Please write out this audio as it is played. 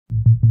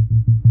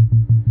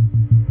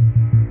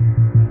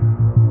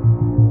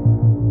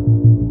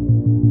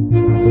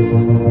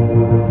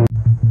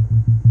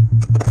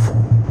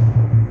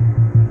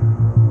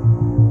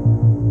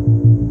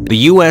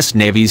U.S.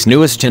 Navy's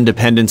newest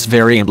Independence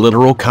Variant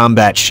Littoral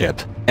Combat Ship,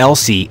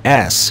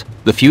 LCS,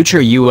 the future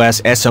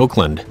USS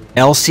Oakland,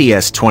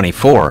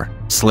 LCS-24,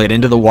 slid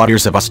into the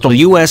waters of Austal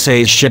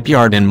USA's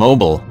shipyard in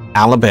Mobile,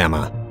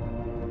 Alabama.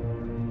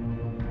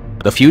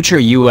 The future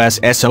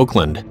USS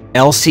Oakland,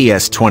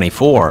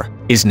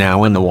 LCS-24, is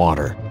now in the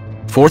water.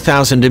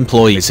 4,000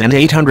 employees and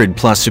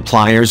 800-plus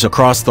suppliers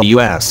across the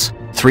U.S.,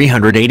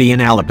 380 in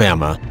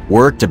Alabama,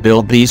 work to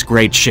build these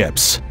great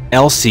ships,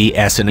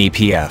 LCS and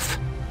EPF.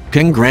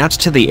 Congrats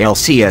to the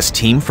LCS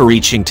team for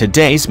reaching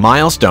today's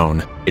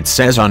milestone, it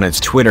says on its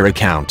Twitter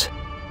account.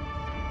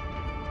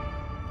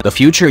 The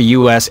future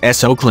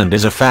USS Oakland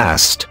is a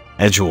fast,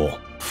 agile,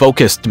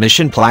 focused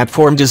mission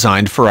platform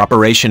designed for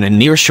operation in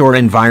nearshore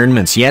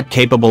environments yet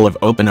capable of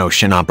open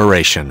ocean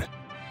operation.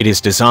 It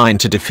is designed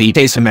to defeat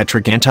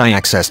asymmetric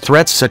anti-access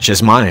threats such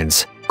as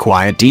mines,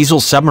 quiet diesel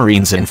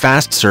submarines and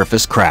fast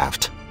surface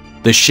craft.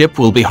 The ship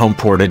will be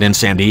homeported in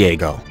San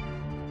Diego.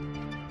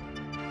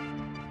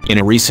 In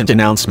a recent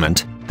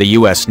announcement, the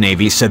U.S.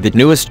 Navy said the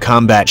newest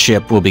combat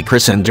ship will be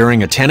christened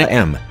during a 10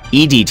 a.m.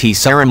 EDT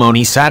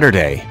ceremony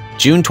Saturday,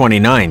 June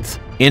 29th,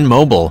 in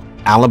Mobile,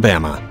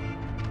 Alabama.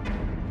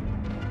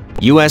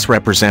 U.S.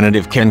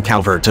 Representative Ken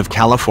Calvert of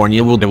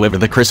California will deliver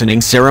the christening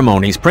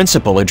ceremony's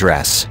principal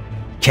address.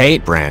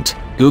 Kate Brandt,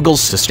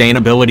 Google's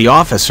sustainability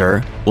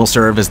officer, will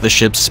serve as the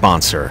ship's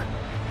sponsor.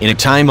 In a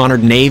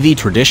time-honored Navy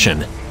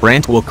tradition,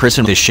 Brandt will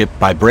christen the ship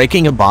by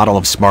breaking a bottle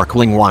of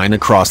sparkling wine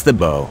across the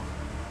bow.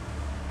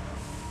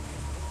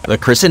 The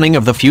christening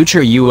of the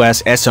future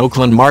USS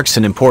Oakland marks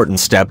an important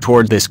step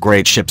toward this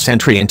great ship's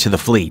entry into the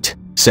fleet,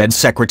 said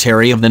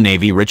Secretary of the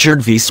Navy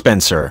Richard V.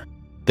 Spencer.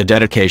 The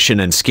dedication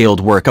and skilled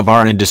work of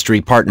our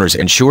industry partners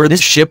ensure this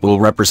ship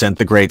will represent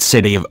the great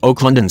city of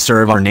Oakland and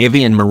serve our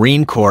Navy and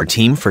Marine Corps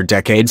team for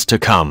decades to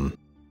come.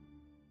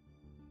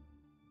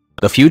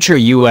 The future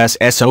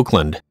USS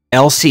Oakland,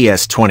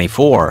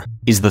 LCS-24,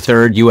 is the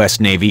third U.S.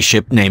 Navy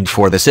ship named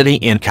for the city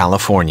in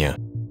California.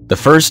 The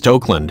first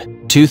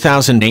Oakland,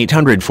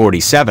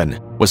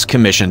 2847, was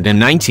commissioned in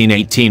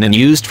 1918 and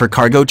used for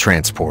cargo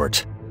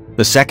transport.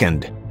 The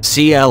second,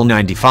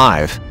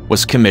 CL-95,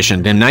 was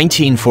commissioned in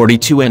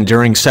 1942 and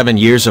during 7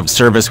 years of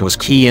service was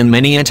key in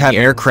many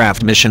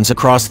anti-aircraft missions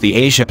across the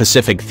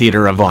Asia-Pacific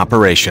theater of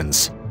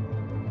operations.